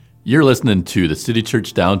You're listening to the City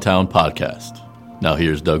Church Downtown podcast. Now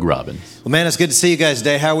here's Doug Robbins. Well, man, it's good to see you guys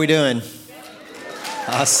today. How are we doing?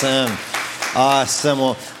 Awesome.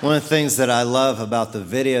 Well, one of the things that I love about the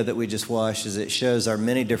video that we just watched is it shows our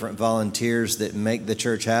many different volunteers that make the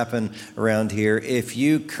church happen around here. If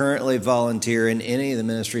you currently volunteer in any of the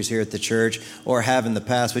ministries here at the church or have in the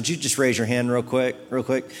past, would you just raise your hand real quick?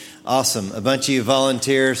 Awesome. A bunch of you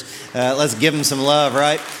volunteers. Let's give them some love,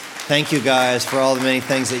 right? Thank you guys for all the many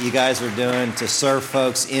things that you guys are doing to serve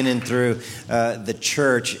folks in and through the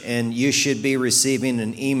church. And you should be receiving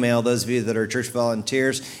an email, those of you that are church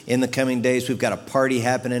volunteers, in the coming days. We've got a party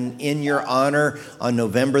happening in your honor on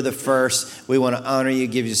November the 1st. We want to honor you,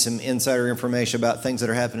 give you some insider information about things that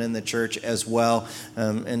are happening in the church as well.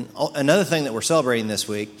 And another thing that we're celebrating this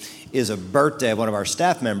week is a birthday of one of our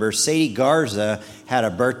staff members. Sadie Garza had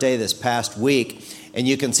a birthday this past week. And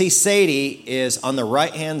you can see Sadie is on the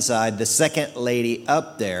right-hand side, the second lady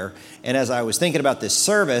up there. And as I was thinking about this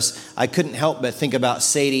service, I couldn't help but think about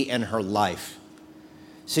Sadie and her life.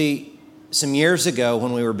 See, some years ago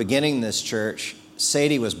when we were beginning this church,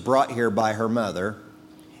 Sadie was brought here by her mother.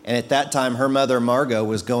 And at that time, her mother, Margot,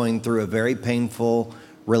 was going through a very painful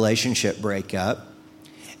relationship breakup.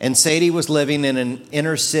 And Sadie was living in an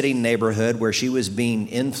inner city neighborhood where she was being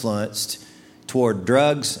influenced toward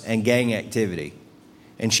drugs and gang activity.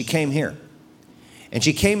 And she came here. And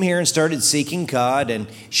she came here and started seeking God. And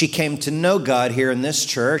she came to know God here in this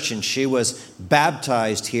church. And she was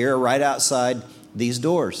baptized here right outside these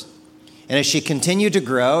doors. And as she continued to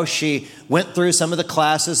grow, she went through some of the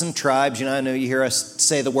classes and tribes. You know, I know you hear us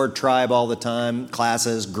say the word tribe all the time.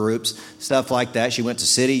 Classes, groups, stuff like that. She went to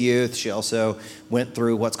City Youth. She also went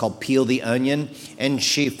through what's called Peel the Onion. And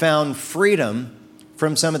she found freedom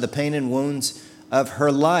from some of the pain and wounds of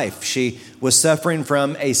her life. She was suffering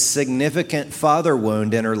from a significant father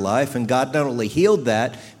wound in her life, and God not only healed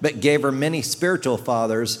that, but gave her many spiritual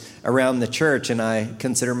fathers around the church, and I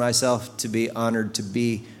consider myself to be honored to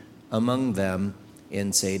be among them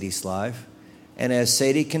in Sadie's life. And as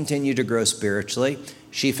Sadie continued to grow spiritually,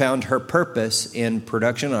 she found her purpose in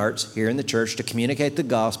production arts here in the church to communicate the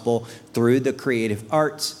gospel through the creative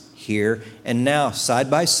arts here. And now,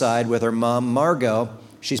 side by side with her mom, Margot,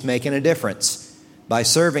 she's making a difference by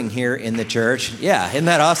serving here in the church. Yeah, isn't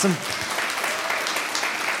that awesome?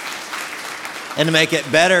 And to make it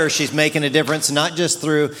better, she's making a difference not just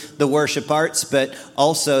through the worship arts, but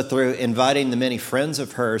also through inviting the many friends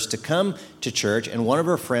of hers to come to church. And one of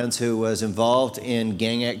her friends who was involved in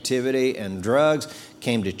gang activity and drugs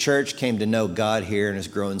came to church, came to know God here, and is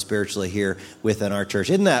growing spiritually here within our church.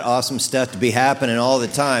 Isn't that awesome stuff to be happening all the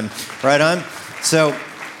time? Right on? So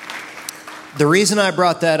the reason I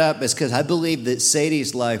brought that up is because I believe that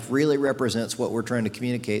Sadie's life really represents what we're trying to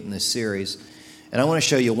communicate in this series. And I want to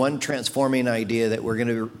show you one transforming idea that we're going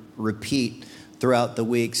to repeat throughout the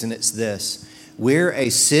weeks, and it's this. We're a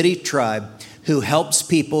city tribe who helps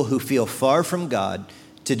people who feel far from God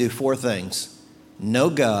to do four things: know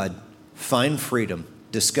God, find freedom,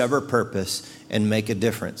 discover purpose, and make a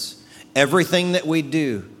difference. Everything that we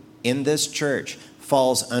do in this church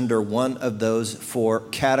falls under one of those four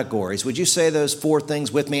categories. Would you say those four things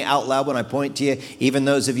with me out loud when I point to you? Even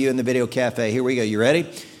those of you in the video cafe. Here we go. You ready?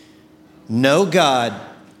 Know God,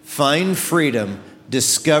 find freedom,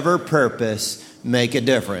 discover purpose, make a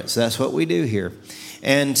difference. That's what we do here.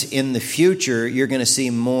 And in the future, you're going to see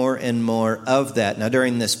more and more of that. Now,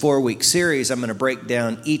 during this 4-week series, I'm going to break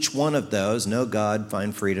down each one of those. Know God,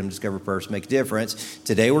 find freedom, discover purpose, make a difference.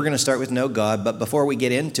 Today, we're going to start with know God. But before we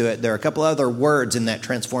get into it, there are a couple other words in that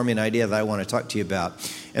transforming idea that I want to talk to you about.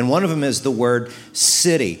 And one of them is the word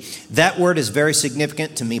city. That word is very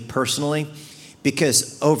significant to me personally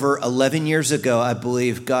because over 11 years ago, I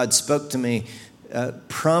believe God spoke to me,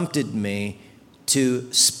 prompted me to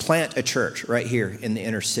plant a church right here in the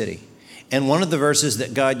inner city. And one of the verses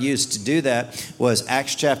that God used to do that was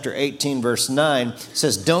Acts chapter 18, verse 9. It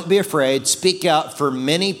says, "Don't be afraid, speak out, for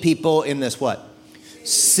many people in this" what?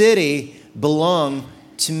 "City belong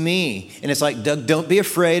to me." And it's like, Doug, don't be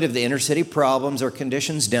afraid of the inner city problems or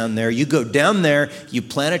conditions down there. You go down there, you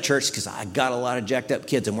plant a church, because I got a lot of jacked up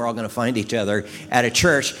kids and we're all going to find each other at a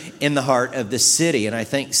church in the heart of the city. And I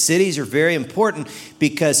think cities are very important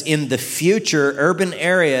because in the future, urban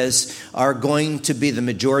areas are going to be the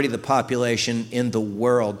majority of the population in the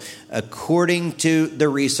world. According to the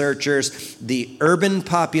researchers, the urban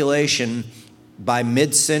population by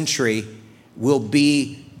mid-century will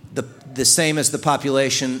be the same as the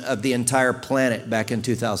population of the entire planet back in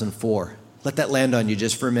 2004. Let that land on you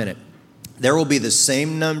just for a minute. There will be the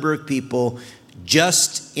same number of people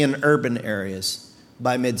just in urban areas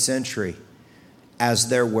by mid-century as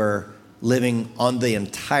there were living on the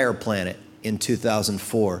entire planet in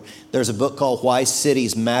 2004. There's a book called Why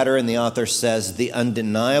Cities Matter, and the author says the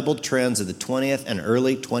undeniable trends of the 20th and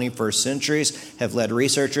early 21st centuries have led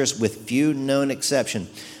researchers, with few known exception,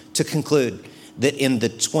 to conclude that in the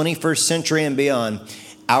 21st century and beyond,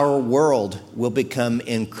 our world will become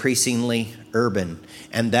increasingly urban.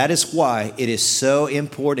 And that is why it is so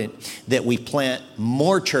important that we plant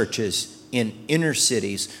more churches in inner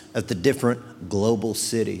cities of the different global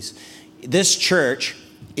cities. This church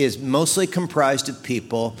is mostly comprised of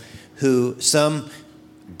people who, some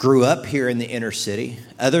grew up here in the inner city.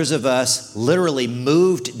 Others of us literally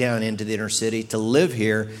moved down into the inner city to live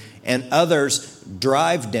here, and others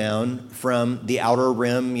drive down from the outer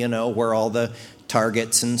rim, where all the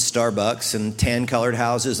Targets and Starbucks and tan-colored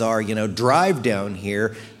houses are, drive down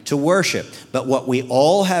here to worship. But what we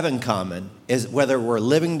all have in common is, whether we're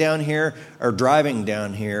living down here or driving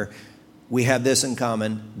down here, we have this in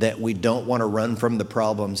common, that we don't want to run from the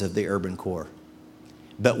problems of the urban core.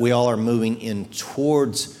 But we all are moving in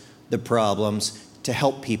towards the problems to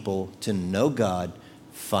help people to know God,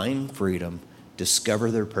 find freedom, discover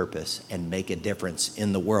their purpose, and make a difference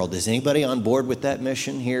in the world. Is anybody on board with that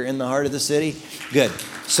mission here in the heart of the city? Good.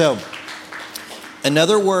 So,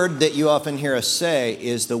 another word that you often hear us say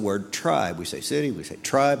is the word tribe. We say city, we say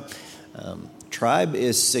tribe. Tribe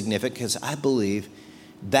is significant because I believe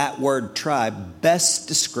that word tribe best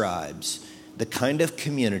describes the kind of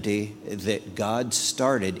community that God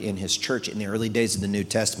started in his church in the early days of the New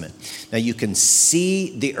Testament. Now, you can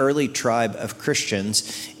see the early tribe of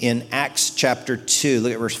Christians in Acts chapter 2.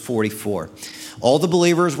 Look at verse 44. All the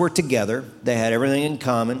believers were together. They had everything in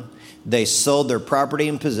common. They sold their property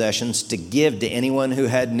and possessions to give to anyone who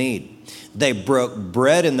had need. They broke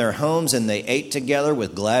bread in their homes, and they ate together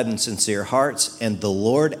with glad and sincere hearts, and the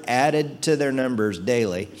Lord added to their numbers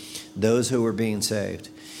daily those who were being saved.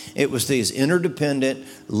 It was these interdependent,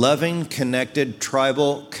 loving, connected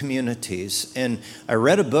tribal communities. And I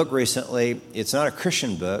read a book recently. It's not a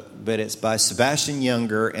Christian book, but it's by Sebastian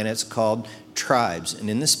Junger, and it's called Tribes. And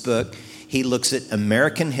in this book, he looks at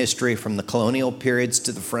American history from the colonial periods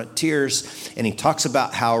to the frontiers, and he talks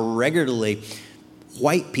about how regularly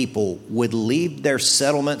white people would leave their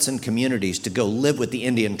settlements and communities to go live with the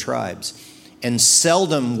Indian tribes. And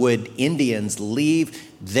seldom would Indians leave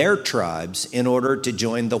their tribes in order to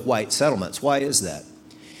join the white settlements. Why is that?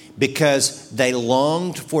 Because they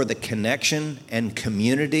longed for the connection and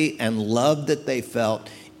community and love that they felt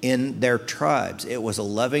in their tribes. It was a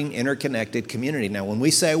loving, interconnected community. Now, when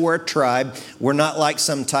we say we're a tribe, we're not like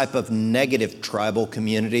some type of negative tribal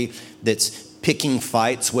community that's picking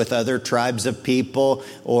fights with other tribes of people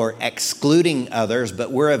or excluding others,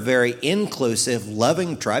 but we're a very inclusive,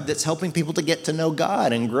 loving tribe that's helping people to get to know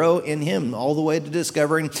God and grow in him all the way to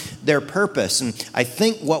discovering their purpose. And I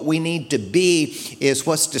think what we need to be is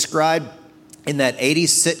what's described in that 80s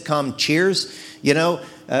sitcom Cheers.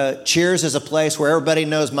 Cheers is a place where everybody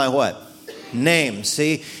knows my what? Name.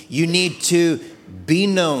 See, you need to be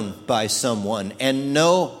known by someone and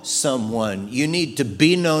know someone. You need to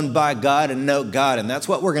be known by God and know God. And that's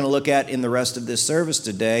what we're going to look at in the rest of this service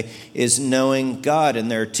today, is knowing God.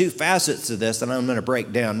 And there are two facets to this that I'm going to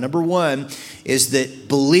break down. Number one is that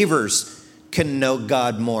believers can know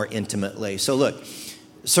God more intimately. So look,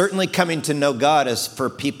 certainly coming to know God is for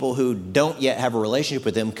people who don't yet have a relationship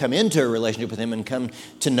with him, come into a relationship with him and come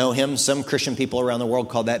to know him. Some Christian people around the world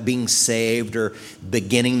call that being saved or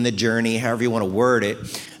beginning the journey, however you want to word it.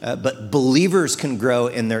 But believers can grow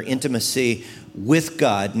in their intimacy with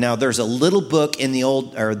God. Now, there's a little book in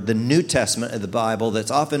the New Testament of the Bible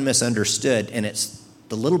that's often misunderstood, and it's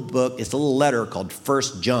the little book, it's a little letter called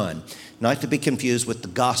 1 John. Not to be confused with the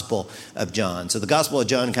Gospel of John. So the Gospel of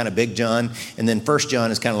John, kind of Big John, and then 1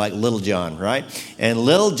 John is kind of like Little John, right? And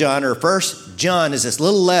Little John, or 1 John, is this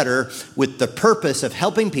little letter with the purpose of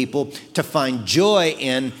helping people to find joy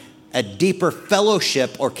in a deeper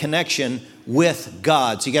fellowship or connection with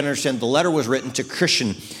God. So you got to understand, the letter was written to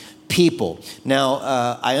Christian people. Now,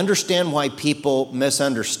 I understand why people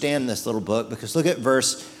misunderstand this little book, because look at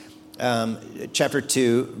chapter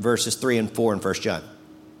 2, verses 3 and 4 in 1 John.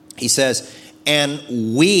 He says, and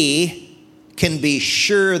we can be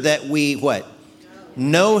sure that we, what?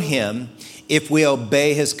 Know him if we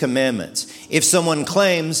obey his commandments. If someone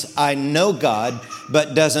claims, I know God,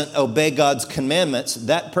 but doesn't obey God's commandments,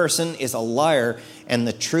 that person is a liar, and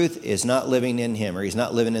the truth is not living in him, or he's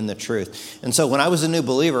not living in the truth. And so when I was a new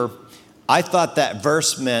believer, I thought that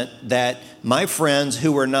verse meant that my friends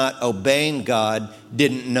who were not obeying God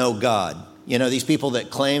didn't know God. You know, these people that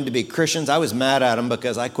claim to be Christians, I was mad at them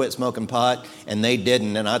because I quit smoking pot and they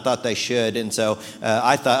didn't, and I thought they should. And so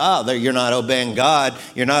I thought, you're not obeying God.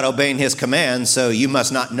 You're not obeying his commands, so you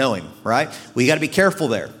must not know him, right? We got to be careful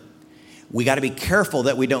there. We got to be careful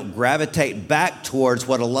that we don't gravitate back towards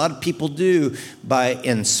what a lot of people do by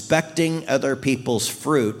inspecting other people's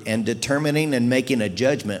fruit and determining and making a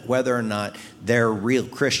judgment whether or not they're real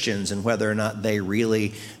Christians and whether or not they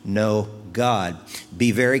really know God.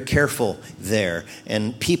 Be very careful there.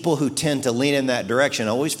 And people who tend to lean in that direction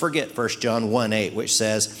always forget 1 John 1:8, which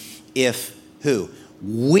says, if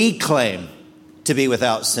we claim to be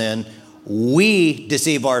without sin, we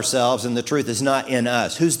deceive ourselves and the truth is not in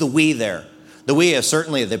us. Who's the we there? The we is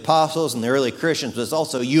certainly the apostles and the early Christians, but it's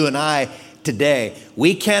also you and I today.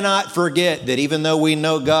 We cannot forget that even though we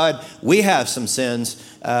know God, we have some sins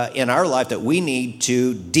in our life that we need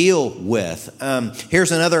to deal with.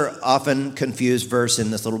 Here's another often confused verse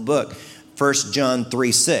in this little book, 1 John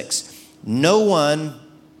 3:6. No one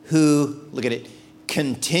who, look at it,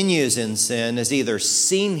 continues in sin has either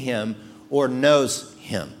seen him or knows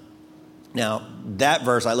him. Now, that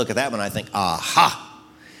verse, I look at that one, I think, aha.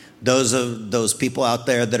 Those people out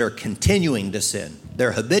there that are continuing to sin,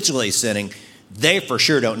 they're habitually sinning, they for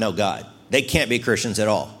sure don't know God. They can't be Christians at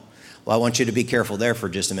all. Well, I want you to be careful there for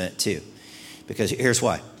just a minute too. Because here's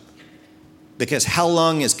why. Because how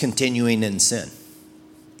long is continuing in sin?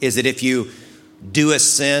 Is it if you do a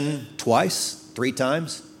sin twice, 3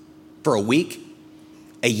 times, for a week,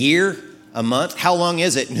 a year, a month? How long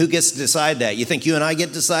is it? And who gets to decide that? You think you and I get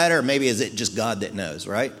to decide, or maybe is it just God that knows,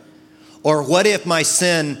 right? Or what if my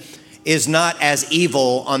sin is not as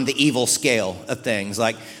evil on the evil scale of things?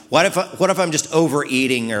 Like, what if I'm just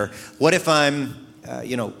overeating, or what if I'm,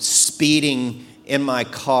 speeding in my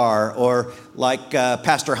car, or like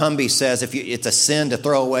Pastor Humby says, it's a sin to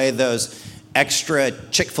throw away those extra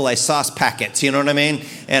Chick-fil-A sauce packets, you know what I mean?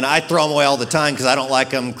 And I throw them away all the time because I don't like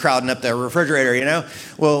them crowding up the refrigerator, you know?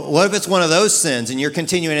 Well, what if it's one of those sins and you're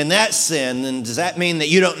continuing in that sin, then does that mean that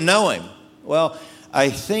you don't know him? Well, I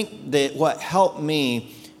think that what helped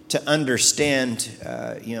me to understand,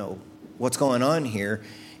 what's going on here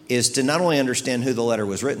is to not only understand who the letter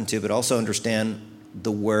was written to, but also understand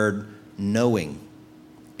the word knowing.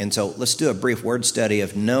 And so let's do a brief word study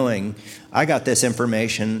of knowing. I got this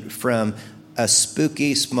information from a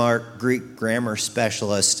spooky, smart Greek grammar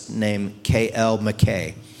specialist named K.L.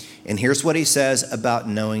 McKay. And here's what he says about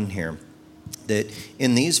knowing here. That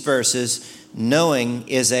in these verses, knowing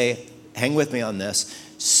is hang with me on this,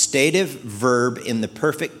 stative verb in the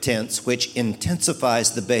perfect tense, which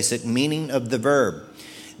intensifies the basic meaning of the verb.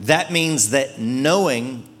 That means that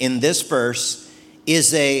knowing in this verse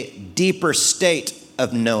is a deeper state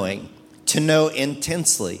of knowing, to know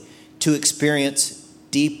intensely, to experience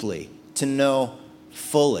deeply, to know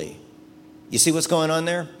fully. You see what's going on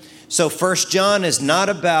there? So 1 John is not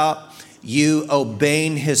about you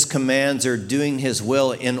obeying his commands or doing his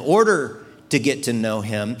will in order to get to know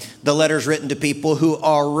him. The letter's written to people who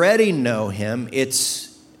already know him.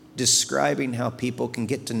 It's describing how people can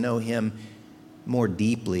get to know him more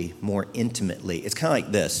deeply, more intimately. It's kind of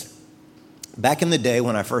like this. Back in the day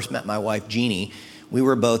when I first met my wife, Jeannie, we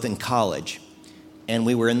were both in college and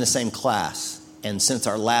we were in the same class. And since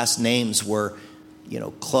our last names were,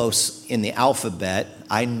 close in the alphabet,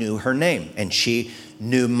 I knew her name and she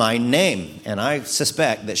knew my name. And I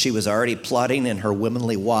suspect that she was already plotting in her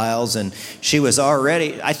womanly wiles, and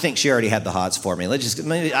I think she already had the hots for me.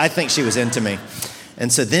 I think she was into me.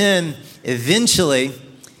 And so then eventually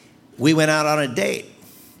we went out on a date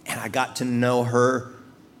and I got to know her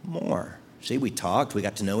more. See, we talked, we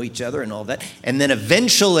got to know each other and all that. And then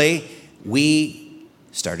eventually we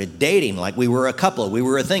started dating like we were a couple. We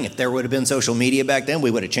were a thing. If there would have been social media back then, we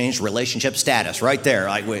would have changed relationship status right there.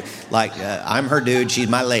 I'm her dude, she's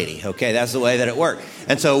my lady. Okay, that's the way that it worked.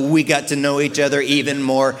 And so we got to know each other even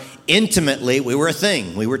more intimately. We were a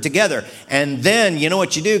thing. We were together. And then, you know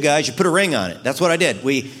what you do, guys? You put a ring on it. That's what I did.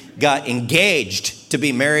 We got engaged to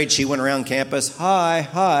be married. She went around campus,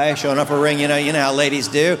 hi, showing up a ring. You know how ladies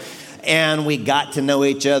do. And we got to know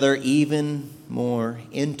each other even more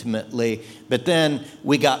intimately. But then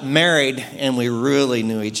we got married and we really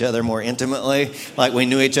knew each other more intimately, like we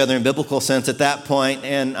knew each other in biblical sense at that point.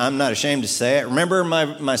 And I'm not ashamed to say it. Remember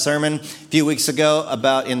my sermon a few weeks ago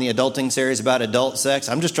in the adulting series about adult sex?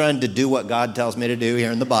 I'm just trying to do what God tells me to do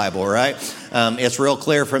here in the Bible, right? It's real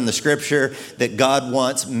clear from the scripture that God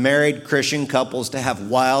wants married Christian couples to have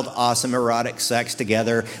wild, awesome, erotic sex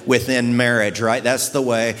together within marriage, right? That's the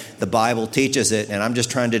way the Bible teaches it. And I'm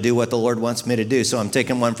just trying to do what the Lord wants me to do. So I'm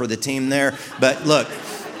taking one for the team there. But look,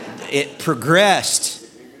 it progressed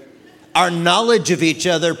our knowledge of each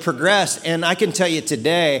other progressed. And I can tell you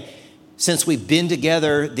today, since we've been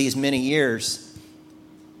together these many years,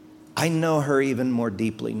 I know her even more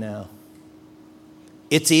deeply now.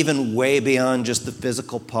 It's even way beyond just the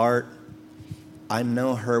physical part. I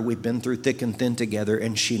know her. We've been through thick and thin together,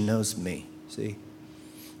 and she knows me. See?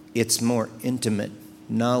 It's more intimate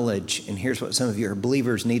knowledge. And here's what some of your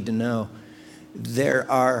believers need to know. There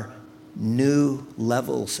are new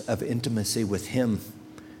levels of intimacy with him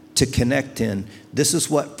to connect in. This is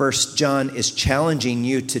what 1 John is challenging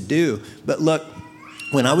you to do. But look,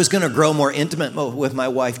 when I was going to grow more intimate with my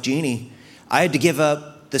wife, Jeannie, I had to give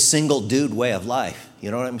up the single dude way of life.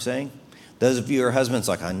 You know what I'm saying? Those of you who are husbands,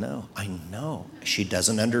 like, I know. She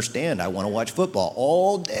doesn't understand. I want to watch football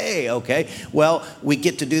all day, okay? Well, we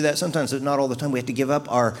get to do that sometimes, but not all the time. We have to give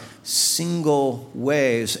up our single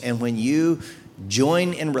ways. And when you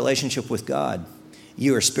join in relationship with God,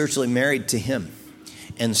 you are spiritually married to him.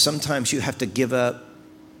 And sometimes you have to give up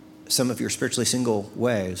some of your spiritually single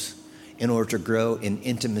ways in order to grow in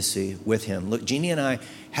intimacy with him. Look, Jeannie and I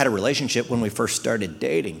had a relationship when we first started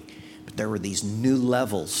dating, but there were these new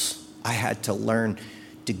levels. I had to learn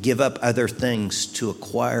to give up other things to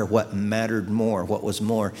acquire what mattered more, what was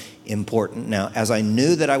more important. Now, as I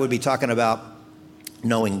knew that I would be talking about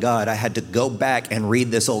knowing God, I had to go back and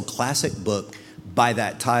read this old classic book by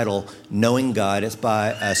that title, Knowing God. It's by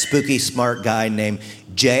a spooky smart guy named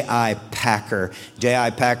J.I. Packer. J.I.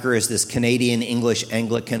 Packer is this Canadian English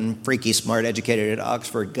Anglican, freaky smart, educated at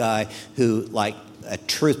Oxford guy who, like a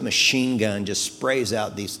truth machine gun, just sprays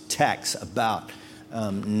out these texts about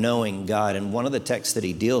knowing God. And one of the texts that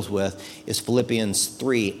he deals with is Philippians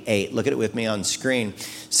 3:8. Look at it with me on screen.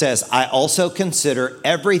 It says, I also consider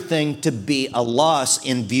everything to be a loss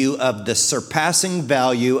in view of the surpassing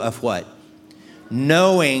value of what?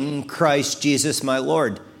 Knowing Christ Jesus my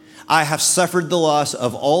Lord. I have suffered the loss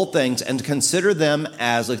of all things and consider them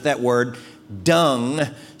as, look at that word, dung,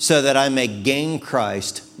 so that I may gain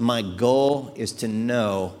Christ. My goal is to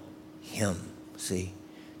know him. See?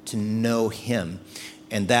 To know him.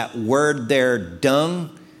 And that word there, dung,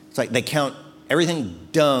 it's like they count everything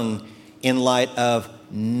dung in light of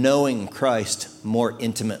knowing Christ more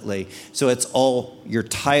intimately. So it's all your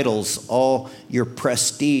titles, all your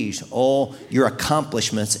prestige, all your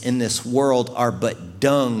accomplishments in this world are but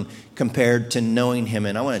dung compared to knowing him.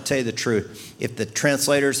 And I want to tell you the truth. If the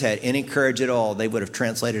translators had any courage at all, they would have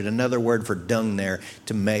translated another word for dung there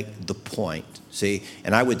to make the point. See,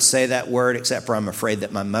 and I would say that word, except for I'm afraid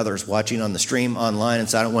that my mother's watching on the stream online, and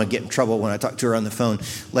so I don't want to get in trouble when I talk to her on the phone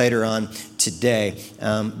later on today.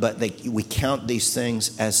 But we count these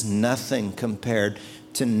things as nothing compared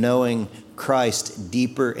to knowing Christ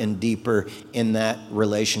deeper and deeper in that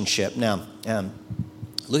relationship. Now,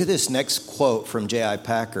 look at this next quote from J.I.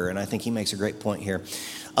 Packer, and I think he makes a great point here.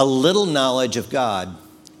 A little knowledge of God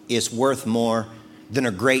is worth more than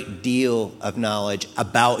a great deal of knowledge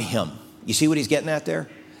about him. You see what he's getting at there?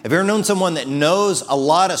 Have you ever known someone that knows a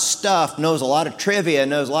lot of stuff, knows a lot of trivia,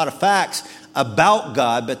 knows a lot of facts about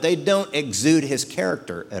God, but they don't exude his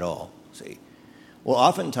character at all? See? Well,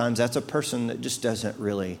 oftentimes that's a person that just doesn't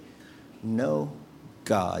really know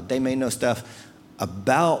God. They may know stuff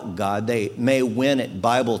about God. They may win at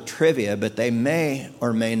Bible trivia, but they may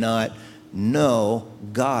or may not know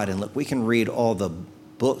God. And look, we can read all the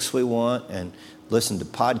books we want and listen to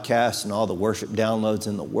podcasts and all the worship downloads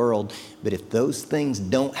in the world. But if those things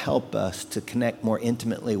don't help us to connect more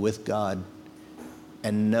intimately with God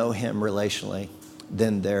and know him relationally,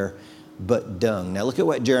 then they're but dung. Now look at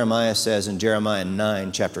what Jeremiah says in Jeremiah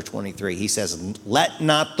 9, chapter 23. He says, let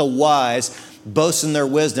not the wise boast in their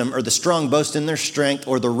wisdom, or the strong boast in their strength,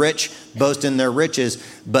 or the rich boast in their riches,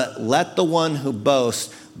 but let the one who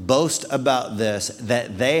boasts boast about this,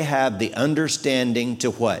 that they have the understanding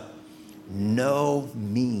to what? Know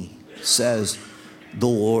me, says the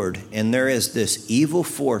Lord. And there is this evil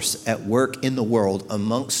force at work in the world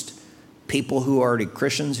amongst people who are already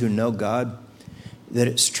Christians, who know God, that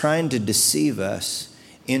it's trying to deceive us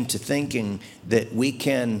into thinking that we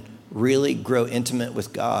can really grow intimate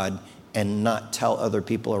with God and not tell other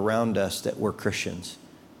people around us that we're Christians,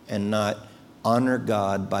 and not honor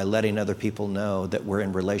God by letting other people know that we're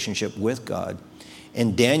in relationship with God.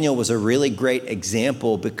 And Daniel was a really great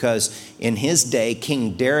example, because in his day,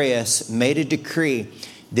 King Darius made a decree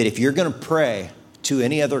that if you're going to pray to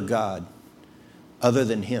any other god other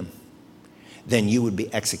than him, then you would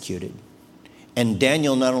be executed. And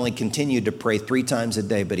Daniel not only continued to pray 3 times a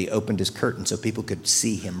day, but he opened his curtain so people could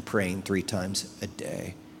see him praying 3 times a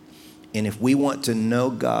day. And if we want to know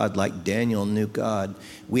God like Daniel knew God,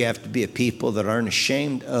 we have to be a people that aren't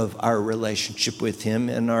ashamed of our relationship with him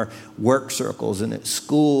in our work circles and at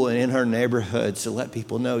school and in our neighborhoods to let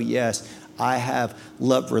people know, yes, I have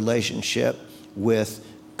love relationship with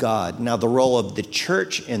God. Now, the role of the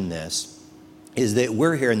church in this is that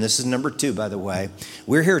we're here, and this is number 2, by the way,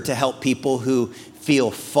 we're here to help people who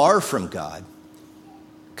feel far from God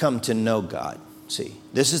come to know God. See,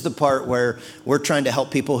 this is the part where we're trying to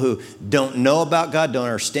help people who don't know about God, don't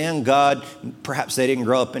understand God. Perhaps they didn't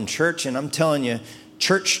grow up in church. And I'm telling you,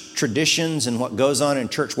 church traditions and what goes on in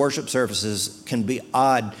church worship services can be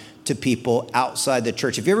odd to people outside the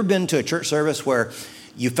church. Have you ever been to a church service where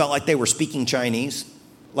you felt like they were speaking Chinese?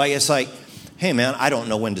 Like, it's like, hey, man, I don't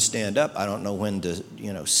know when to stand up. I don't know when to,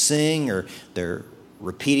 sing, or they're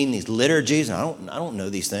repeating these liturgies. And I don't know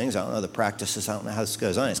these things. I don't know the practices. I don't know how this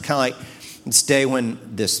goes on. It's kind of like this day when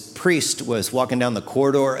this priest was walking down the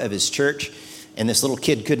corridor of his church, and this little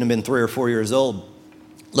kid couldn't have been 3 or 4 years old,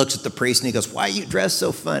 looks at the priest and he goes, "Why are you dressed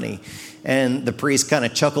so funny?" And the priest kind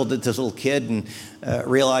of chuckled at this little kid and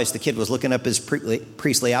realized the kid was looking up his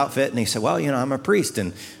priestly outfit. And he said, "Well, I'm a priest,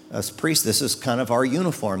 and as a priest, this is kind of our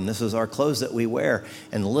uniform. This is our clothes that we wear."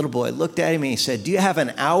 And the little boy looked at him and he said, "Do you have an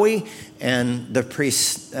owie?" And the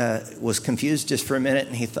priest was confused just for a minute,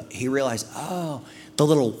 and he realized, oh, the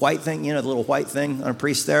little white thing, the little white thing on a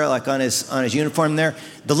priest there, like on his uniform there.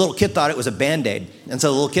 The little kid thought it was a Band-Aid. And so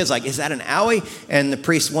the little kid's like, "Is that an owie?" And the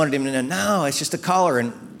priest wanted him to know, "No, it's just a collar."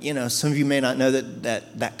 And, some of you may not know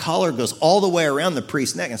that collar goes all the way around the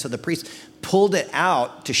priest's neck. And so the priest pulled it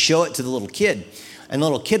out to show it to the little kid. And the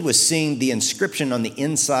little kid was seeing the inscription on the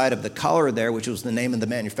inside of the collar there, which was the name of the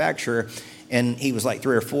manufacturer. And he was like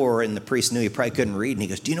 3 or 4, and the priest knew he probably couldn't read. And he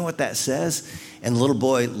goes, "Do you know what that says?" And the little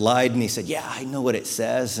boy lied, and he said, "Yeah, I know what it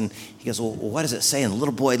says." And he goes, "Well, what does it say?" And the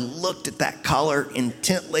little boy looked at that collar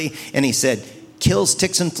intently, and he said, "Kills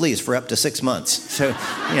ticks and fleas for up to 6 months." So,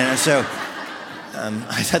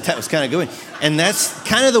 I thought that was kind of good. And that's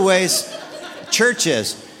kind of the ways church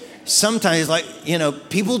is. Sometimes, like,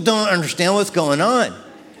 people don't understand what's going on.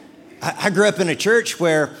 I grew up in a church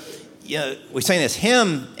where we sang this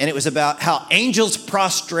hymn, and it was about how angels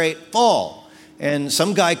prostrate fall. And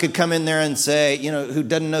some guy could come in there and say, who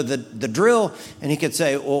doesn't know the drill, and he could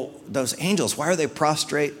say, "Well, those angels, why are they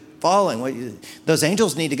prostrate falling? Well, those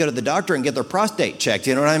angels need to go to the doctor and get their prostate checked."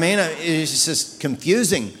 You know what I mean? It's just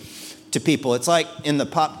confusing to people. It's like in the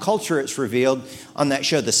pop culture, it's revealed on that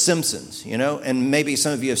show, The Simpsons, and maybe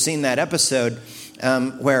some of you have seen that episode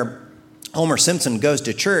where Homer Simpson goes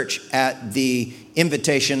to church at the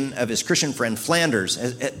invitation of his Christian friend Flanders.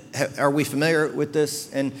 Are we familiar with this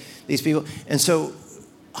and these people? And so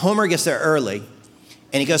Homer gets there early,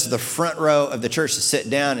 and he goes to the front row of the church to sit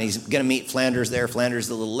down, and he's going to meet Flanders there. Flanders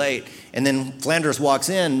is a little late. And then Flanders walks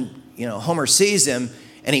in, Homer sees him,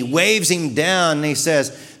 and he waves him down, and he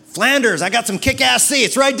says, "Flanders, I got some kick-ass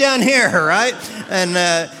seats right down here," right?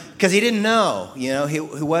 And because he didn't know, he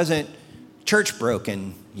wasn't church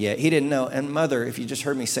broken yet. He didn't know. And Mother, if you just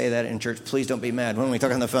heard me say that in church, please don't be mad. When we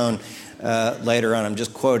talk on the phone later on, I'm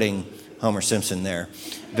just quoting Homer Simpson there.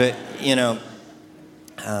 But,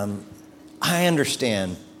 I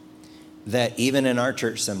understand that even in our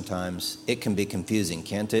church sometimes it can be confusing,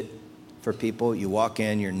 can't it, for people? You walk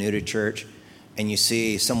in, you're new to church, and you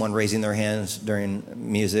see someone raising their hands during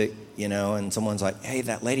music, and someone's like, "Hey,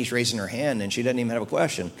 that lady's raising her hand, and she doesn't even have a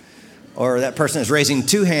question." Or that person is raising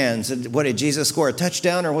 2 hands. What, did Jesus score a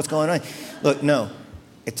touchdown, or what's going on? Look, no,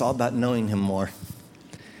 it's all about knowing him more.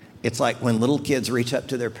 It's like when little kids reach up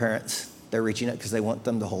to their parents, they're reaching up because they want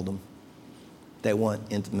them to hold them. They want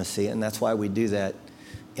intimacy, and that's why we do that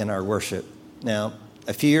in our worship. Now,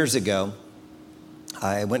 a few years ago,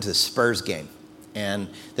 I went to the Spurs game. And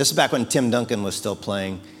this is back when Tim Duncan was still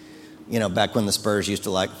playing, back when the Spurs used to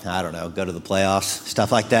go to the playoffs,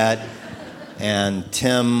 stuff like that. And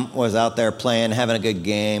Tim was out there playing, having a good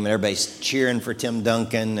game, and everybody's cheering for Tim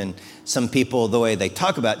Duncan. And some people, the way they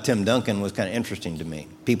talk about Tim Duncan was kind of interesting to me.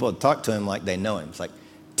 People would talk to him like they know him. It's like,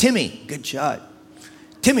 "Timmy, good shot.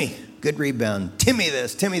 Timmy, good rebound. Timmy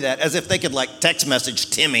this, Timmy that," as if they could text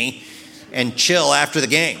message Timmy and chill after the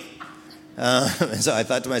game. And so I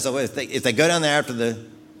thought to myself, if they go down there after the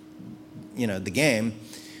game,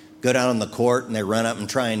 go down on the court and they run up and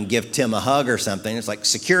try and give Tim a hug or something, it's like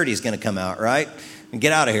security's going to come out, right?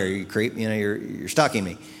 "Get out of here, you creep. You're stalking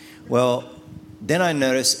me." Well, then I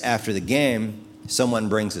noticed after the game, someone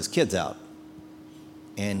brings his kids out,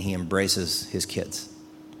 and he embraces his kids.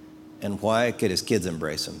 And why could his kids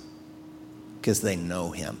embrace him? Because they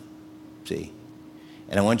know him. See?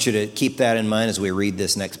 And I want you to keep that in mind as we read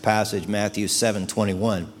this next passage, Matthew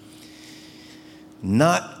 7:21.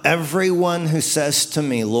 Not everyone who says to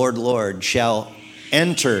me, Lord, Lord, shall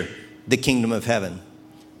enter the kingdom of heaven.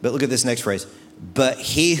 But look at this next phrase. But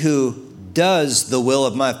he who does the will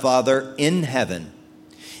of my Father in heaven.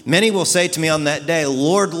 Many will say to me on that day,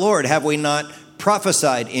 Lord, Lord, have we not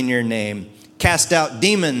prophesied in your name, cast out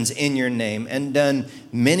demons in your name, and done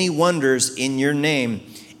many wonders in your name?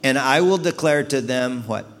 And I will declare to them,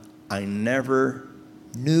 what? I never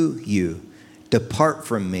knew you. Depart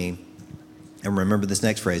from me. And remember this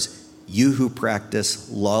next phrase, you who practice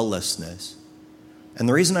lawlessness. And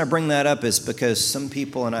the reason I bring that up is because some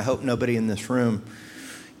people, and I hope nobody in this room,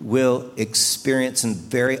 will experience a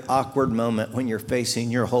very awkward moment when you're facing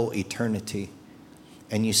your whole eternity.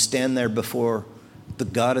 And you stand there before the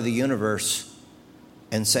God of the universe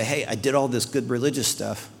and say, hey, I did all this good religious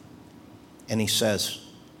stuff. And he says,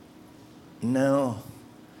 no,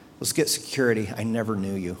 let's get security. I never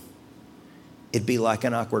knew you. It'd be like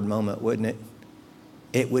an awkward moment, wouldn't it?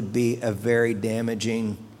 It would be a very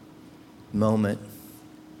damaging moment.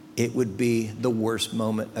 It would be the worst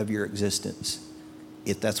moment of your existence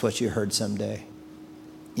if that's what you heard someday.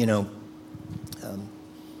 You know,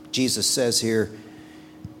 Jesus says here,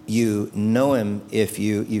 you know him if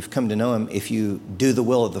you've come to know him if you do the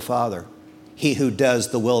will of the Father. He who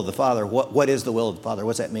does the will of the Father. What is the will of the Father?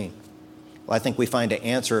 What's that mean? Well, I think we find an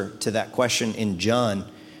answer to that question in John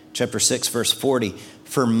chapter 6, verse 40.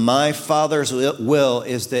 For my Father's will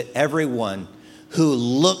is that everyone who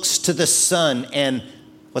looks to the Son and,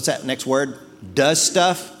 what's that next word? Does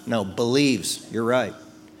stuff? No, believes. You're right.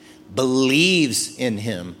 Believes in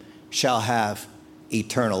him shall have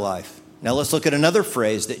eternal life. Now let's look at another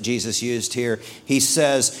phrase that Jesus used here. He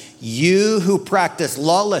says, you who practice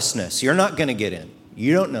lawlessness, you're not going to get in.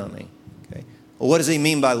 You don't know me. Okay. Well, what does he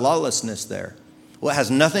mean by lawlessness there? Well, it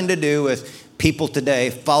has nothing to do with people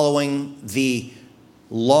today following the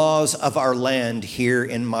laws of our land here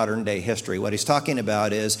in modern day history. What he's talking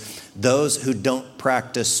about is those who don't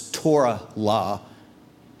practice Torah law,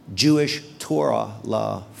 Jewish Torah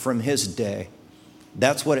law from his day.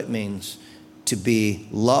 That's what it means to be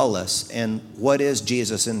lawless. And what is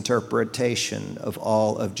Jesus' interpretation of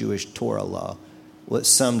all of Jewish Torah law? Well, it's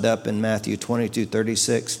summed up in Matthew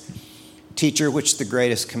 22:36. Teacher, which is the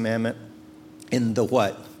greatest commandment in the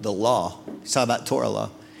what? The law. He's talking about Torah law.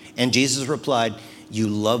 And Jesus replied, you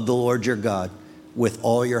love the Lord your God with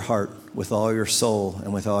all your heart, with all your soul,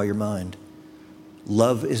 and with all your mind.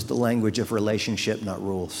 Love is the language of relationship, not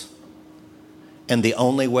rules. And the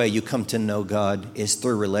only way you come to know God is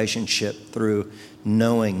through relationship, through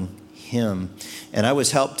knowing him. And I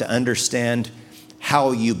was helped to understand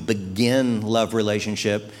how you begin love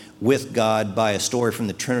relationship with God by a story from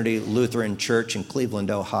the Trinity Lutheran Church in Cleveland,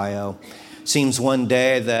 Ohio. Seems one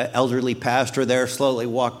day the elderly pastor there slowly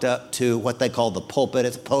walked up to what they call the pulpit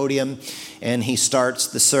at the podium, and he starts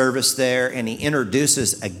the service there, and he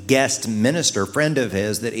introduces a guest minister friend of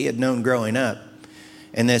his that he had known growing up.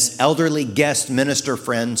 And this elderly guest minister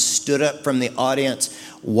friend stood up from the audience,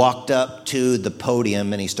 walked up to the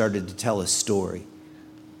podium, and he started to tell his story.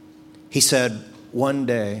 He said, one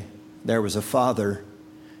day there was a father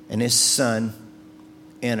and his son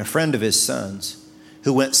and a friend of his son's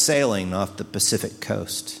who went sailing off the Pacific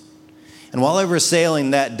coast. And while they were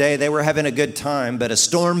sailing that day, they were having a good time, but a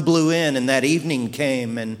storm blew in, and that evening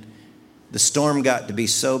came, and the storm got to be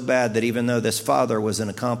so bad that even though this father was an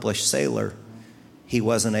accomplished sailor, he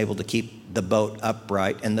wasn't able to keep the boat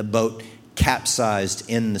upright, and the boat capsized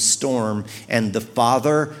in the storm, and the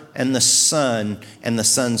father and the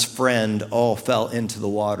son's friend all fell into the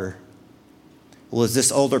water. Well, as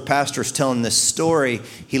this older pastor is telling this story,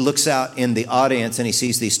 he looks out in the audience and he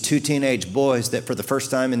sees these two teenage boys that for the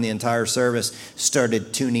first time in the entire service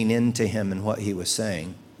started tuning into him and what he was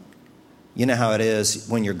saying. You know how it is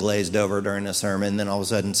when you're glazed over during a sermon, and then all of a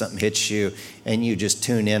sudden something hits you and you just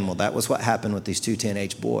tune in. Well, that was what happened with these two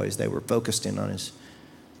teenage boys. They were focused in on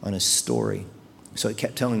his story. So he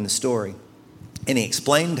kept telling the story. And he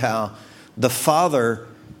explained how the father,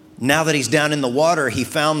 now that he's down in the water, he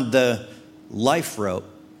found the life rope,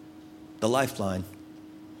 the lifeline.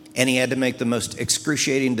 And he had to make the most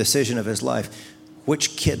excruciating decision of his life.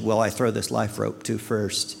 Which kid will I throw this life rope to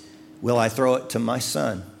first? Will I throw it to my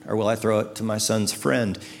son, or will I throw it to my son's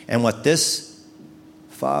friend? And what this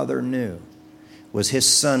father knew was his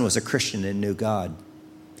son was a Christian and knew God.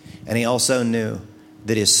 And he also knew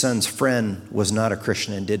that his son's friend was not a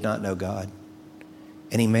Christian and did not know God.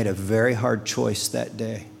 And he made a very hard choice that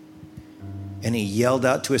day. And he yelled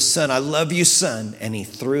out to his son, I love you, son. And he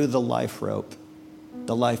threw the life rope,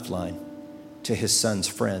 the lifeline, to his son's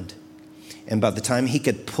friend. And by the time he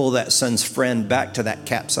could pull that son's friend back to that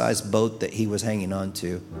capsized boat that he was hanging on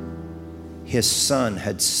to, his son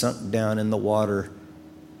had sunk down in the water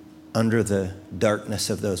under the darkness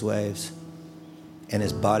of those waves, and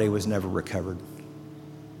his body was never recovered.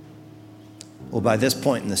 Well, by this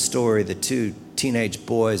point in the story, the two teenage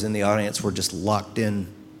boys in the audience were just locked in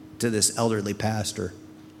to this elderly pastor.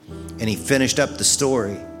 And he finished up the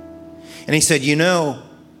story. And he said, you know,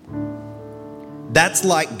 that's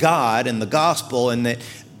like God in the gospel, and that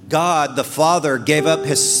God, the Father, gave up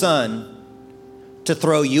his son to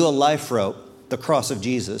throw you a life rope, the cross of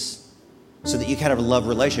Jesus, so that you can have a love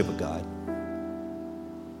relationship with God.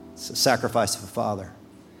 It's a sacrifice of a father.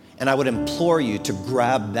 And I would implore you to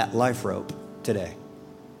grab that life rope today.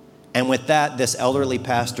 And with that, this elderly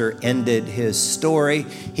pastor ended his story.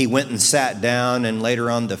 He went and sat down, and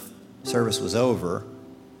later on the service was over.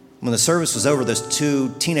 When the service was over, those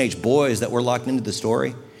two teenage boys that were locked into the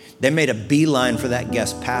story, they made a beeline for that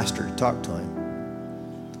guest pastor to talk to him.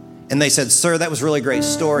 And they said, sir, that was a really great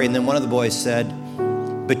story. And then one of the boys said,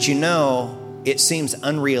 but you know, it seems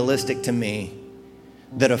unrealistic to me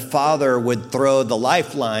that a father would throw the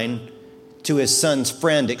lifeline to his son's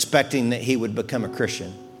friend expecting that he would become a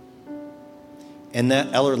Christian. And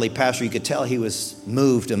that elderly pastor, you could tell he was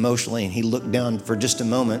moved emotionally, and he looked down for just a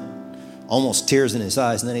moment, almost tears in his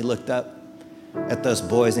eyes, and then he looked up at those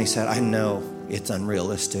boys and he said, I know it's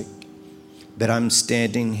unrealistic, but I'm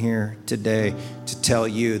standing here today to tell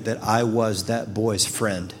you that I was that boy's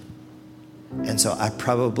friend. And so I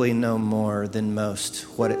probably know more than most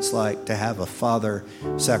what it's like to have a father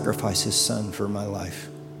sacrifice his son for my life.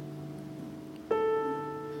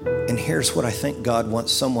 And here's what I think God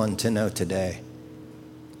wants someone to know today,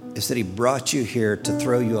 is that he brought you here to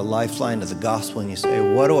throw you a lifeline to the gospel. And you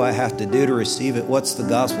say, what do I have to do to receive it? What's the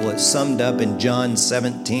gospel? It's summed up in John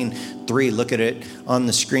 17:3. Look at it on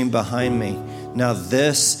the screen behind me. Now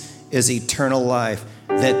this is eternal life,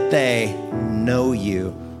 that they know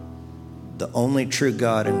you, the only true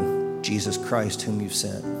God, and Jesus Christ whom you've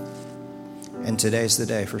sent. And today's the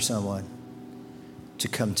day for someone to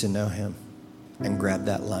come to know him and grab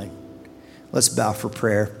that line. Let's bow for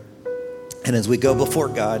prayer. And as we go before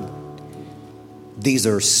God, these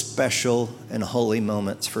are special and holy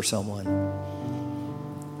moments for someone.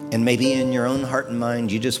 And maybe in your own heart and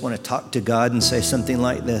mind, you just want to talk to God and say something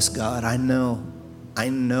like this: God, I know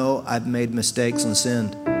I've made mistakes and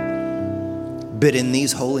sinned. But in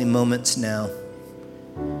these holy moments now,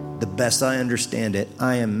 the best I understand it,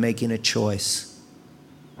 I am making a choice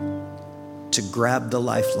to grab the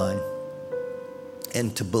lifeline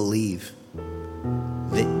and to believe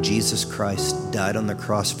that Jesus Christ died on the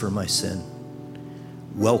cross for my sin.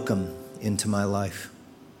 Welcome into my life.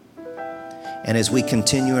 And as we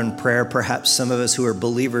continue in prayer, perhaps some of us who are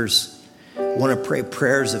believers want to pray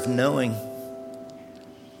prayers of knowing.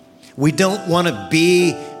 We don't want to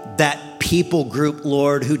be that people group,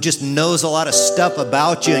 Lord, who just knows a lot of stuff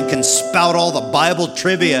about you and can spout all the Bible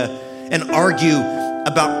trivia and argue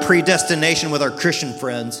about predestination with our Christian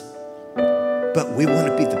friends. But we want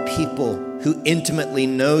to be the people who intimately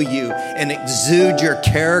know you and exude your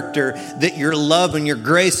character, that your love and your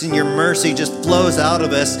grace and your mercy just flows out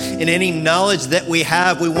of us. And any knowledge that we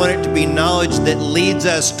have, we want it to be knowledge that leads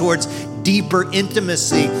us towards deeper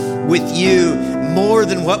intimacy with you, more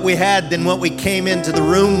than what we had, than what we came into the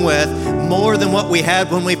room with, more than what we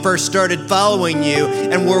had when we first started following you.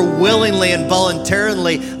 And we're willingly and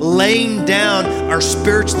voluntarily laying down our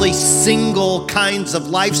spiritually single kinds of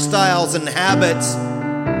lifestyles and habits,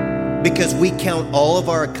 because we count all of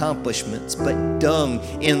our accomplishments but dung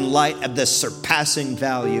in light of the surpassing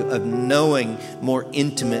value of knowing more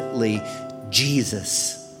intimately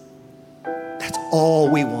Jesus. That's all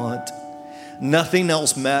we want. Nothing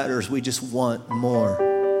else matters. We just want more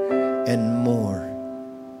and more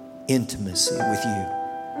intimacy with you.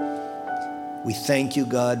 We thank you,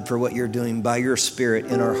 God, for what you're doing by your Spirit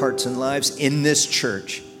in our hearts and lives in this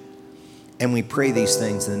church. And we pray these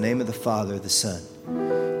things in the name of the Father, the Son,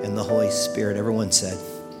 and the Holy Spirit. Everyone said,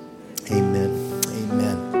 amen.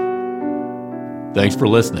 Amen. Thanks for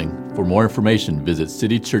listening. For more information, visit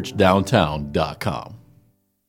citychurchdowntown.com.